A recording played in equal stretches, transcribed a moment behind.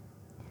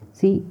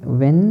See,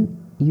 when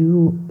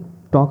you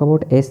talk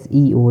about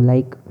SEO,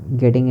 like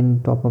getting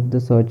in top of the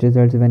search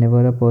results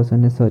whenever a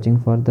person is searching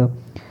for the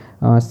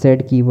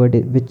said keyword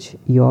which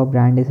your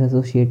brand is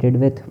associated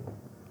with,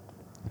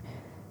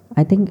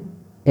 I think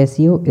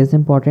SEO is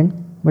important,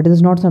 but it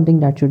is not something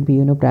that should be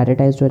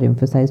prioritized or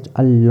emphasized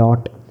a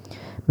lot.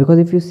 Because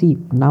if you see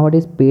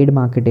nowadays, paid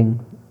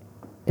marketing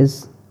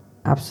is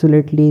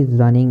absolutely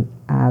running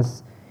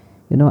as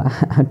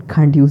I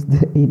can't use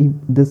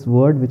this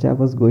word which I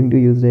was going to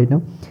use right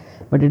now,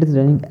 but it is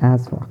running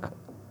as fuck.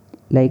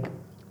 Like,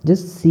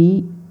 just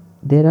see,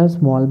 there are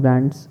small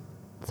brands.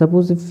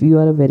 Suppose if you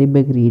are a very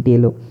big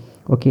retailer,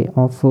 okay,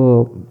 of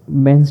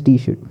men's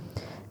t-shirt.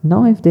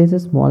 Now if there's a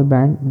small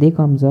brand, they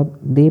comes up,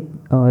 they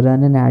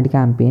run an ad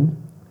campaign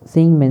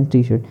saying men's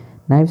t-shirt.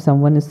 Now if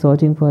someone is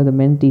searching for the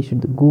men's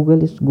t-shirt,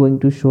 Google is going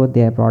to show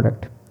their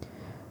product.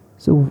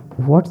 So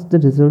what's the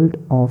result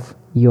of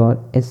your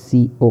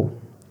SEO?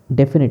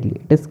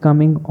 Definitely it is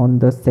coming on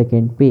the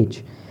second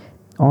page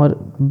or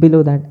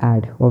below that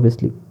ad,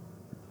 obviously.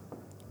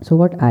 So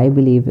what I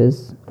believe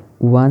is,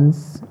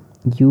 once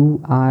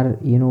you are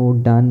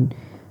done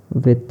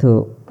with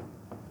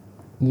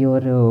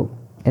your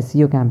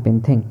SEO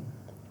campaign thing,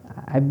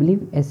 I believe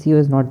SEO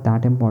is not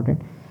that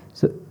important.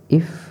 So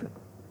if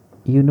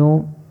you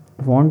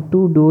want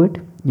to do it,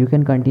 you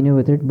can continue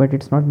with it, but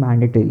it's not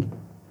mandatory.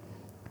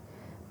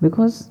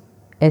 Because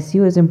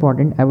SEO is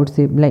important, I would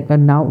say. Like,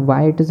 now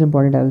why it is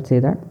important, I will say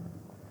that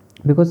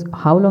because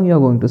how long you are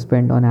going to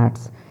spend on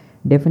ads,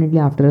 definitely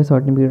after a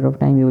certain period of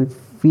time you will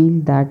feel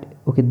that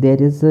okay,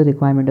 there is a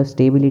requirement of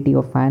stability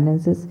of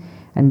finances,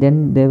 and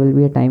then there will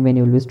be a time when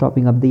you will be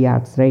stopping up the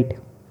ads, right?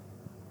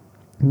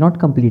 Not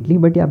completely,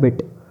 but yeah,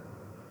 bit.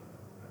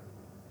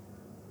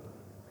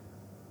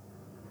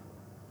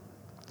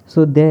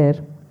 So there,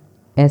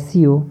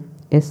 SEO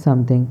is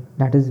something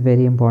that is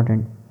very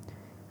important,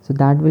 so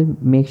that will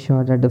make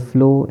sure that the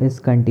flow is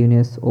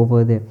continuous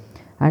over there.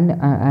 And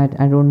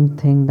I don't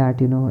think that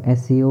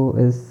SEO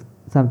is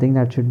something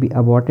that should be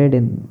aborted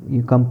in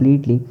you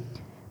completely,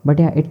 but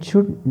yeah, it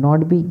should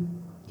not be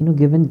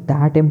given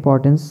that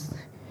importance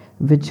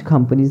which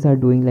companies are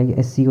doing, like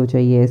SEO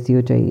chahiye,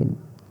 SEO chahiye.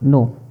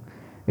 No,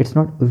 it's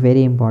not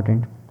very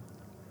important.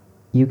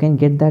 You can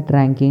get that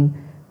ranking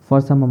for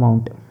some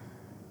amount.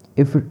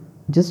 If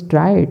just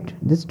try it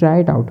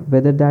out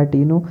whether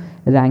that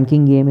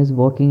ranking game is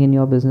working in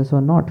your business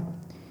or not.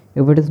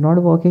 If it is not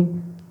working,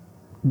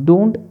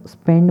 don't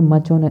spend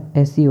much on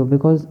SEO,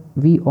 because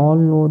we all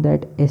know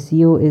that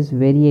SEO is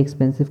very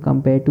expensive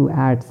compared to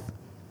ads.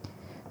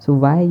 So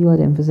why you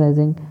are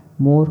emphasizing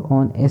more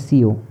on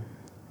SEO?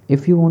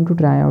 If you want to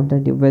try out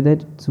that whether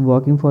it's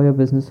working for your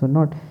business or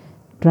not,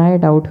 try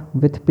it out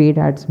with paid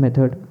ads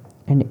method,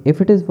 and if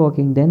it is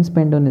working, then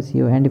spend on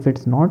SEO, and if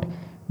it's not,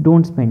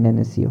 don't spend on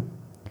SEO.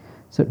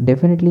 So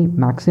definitely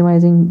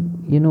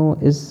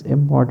maximizing is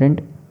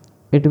important.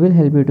 It will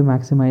help you to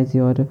maximize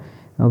your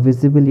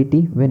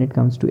visibility when it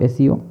comes to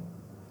SEO,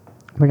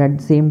 but at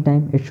the same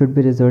time it should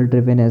be result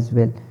driven as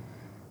well.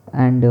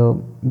 And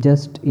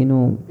just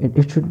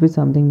it should be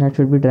something that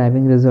should be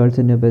driving results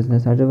in your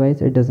business.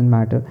 Otherwise it doesn't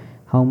matter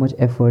how much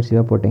efforts you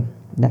are putting.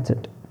 That's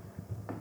it.